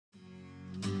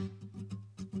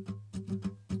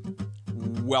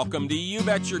Welcome to You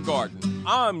Bet Your Garden.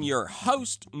 I'm your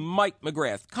host, Mike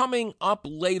McGrath. Coming up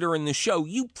later in the show,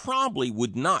 you probably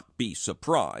would not be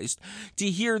surprised to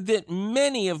hear that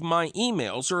many of my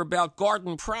emails are about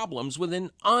garden problems with an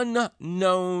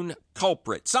unknown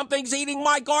culprit. Something's eating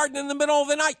my garden in the middle of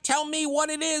the night. Tell me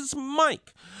what it is,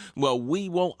 Mike. Well, we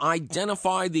will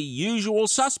identify the usual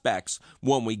suspects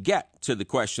when we get to the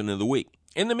question of the week.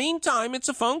 In the meantime, it's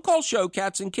a phone call show,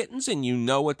 cats and kittens, and you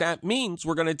know what that means.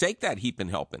 We're going to take that heaping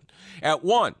helping at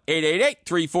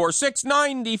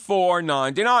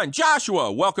 1-888-346-9499.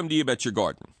 Joshua, welcome to You Bet Your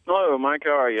Garden. Hello, Mike.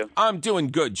 How are you? I'm doing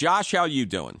good. Josh, how you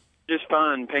doing? Just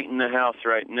fine, painting the house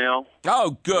right now.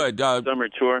 Oh, good. Summer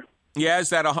tour. Yeah,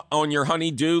 is that on your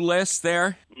honey-do list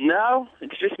there? No,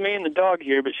 it's just me and the dog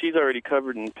here, but she's already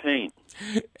covered in paint.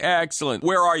 Excellent.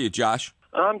 Where are you, Josh?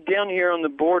 I'm down here on the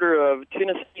border of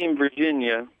Tennessee and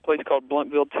Virginia, a place called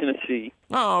Blumpville, Tennessee.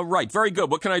 Oh, right. Very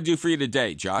good. What can I do for you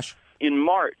today, Josh? In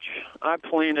March, I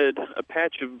planted a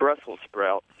patch of Brussels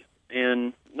sprouts,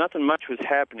 and nothing much was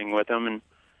happening with them, and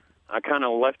I kind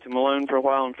of left them alone for a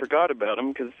while and forgot about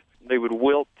them because they would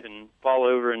wilt and fall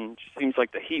over, and it just seems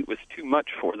like the heat was too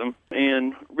much for them.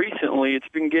 And recently, it's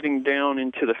been getting down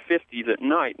into the 50s at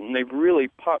night, and they've really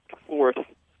popped forth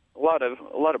a lot of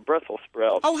Brussels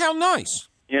sprouts. Oh, how nice.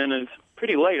 Yeah, and it's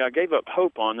pretty late. I gave up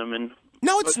hope on them, and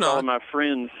no, it's not. All of my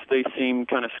friends, they seem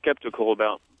kind of skeptical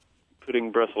about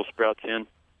putting Brussels sprouts in.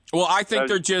 Well, I think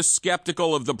they're just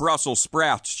skeptical of the Brussels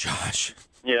sprouts, Josh.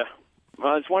 Yeah.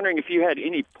 Well, I was wondering if you had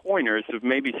any pointers of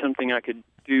maybe something I could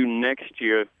do next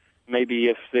year, maybe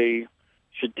if they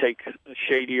should take a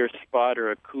shadier spot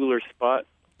or a cooler spot.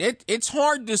 It's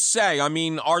hard to say. I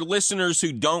mean, our listeners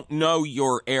who don't know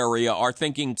your area are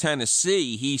thinking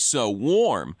Tennessee, he's so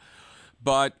warm.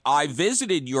 But I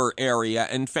visited your area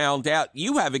and found out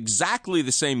you have exactly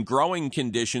the same growing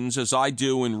conditions as I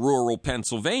do in rural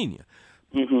Pennsylvania.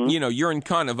 Mm-hmm. You know, you're in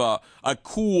kind of a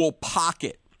cool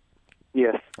pocket.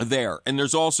 Yes. There. And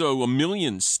there's also a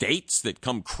million states that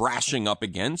come crashing up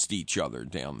against each other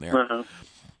down there. Uh-huh.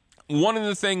 One of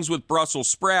the things with Brussels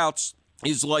sprouts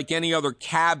is like any other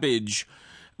cabbage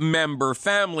member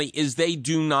family is they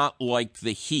do not like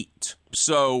the heat.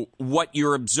 So what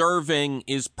you're observing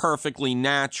is perfectly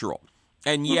natural.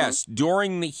 And yes,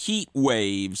 during the heat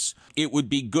waves, it would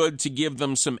be good to give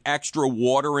them some extra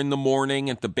water in the morning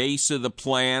at the base of the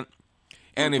plant.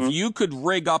 And if you could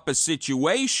rig up a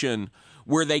situation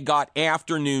where they got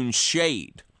afternoon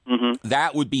shade,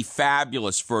 that would be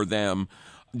fabulous for them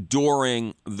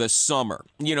during the summer.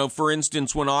 You know, for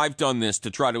instance, when I've done this to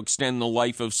try to extend the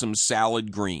life of some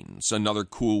salad greens, another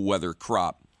cool weather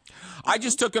crop, I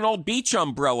just took an old beach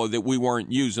umbrella that we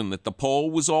weren't using, that the pole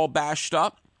was all bashed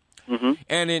up.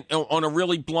 And on a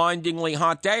really blindingly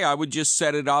hot day, I would just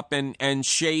set it up and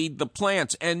shade the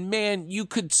plants. And, man, you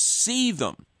could see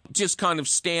them just kind of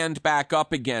stand back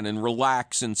up again and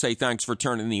relax and say thanks for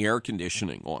turning the air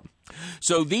conditioning on.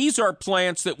 So these are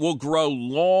plants that will grow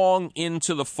long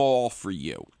into the fall for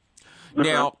you.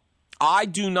 Now, I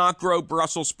do not grow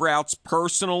Brussels sprouts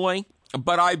personally,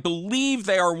 but I believe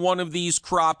they are one of these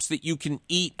crops that you can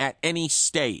eat at any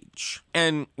stage.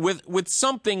 And with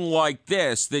something like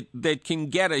this that can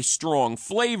get a strong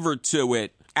flavor to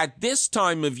it, at this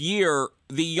time of year,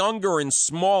 the younger and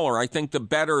smaller, I think the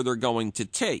better they're going to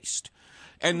taste.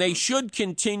 And they should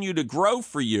continue to grow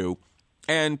for you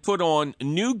and put on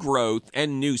new growth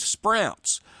and new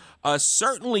sprouts.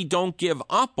 Certainly don't give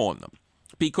up on them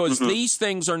because these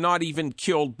things are not even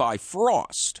killed by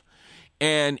frost.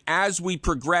 And as we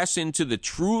progress into the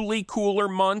truly cooler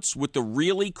months with the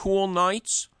really cool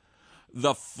nights,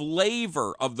 the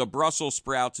flavor of the Brussels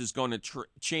sprouts is going to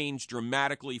change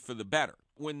dramatically for the better.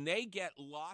 When they get lots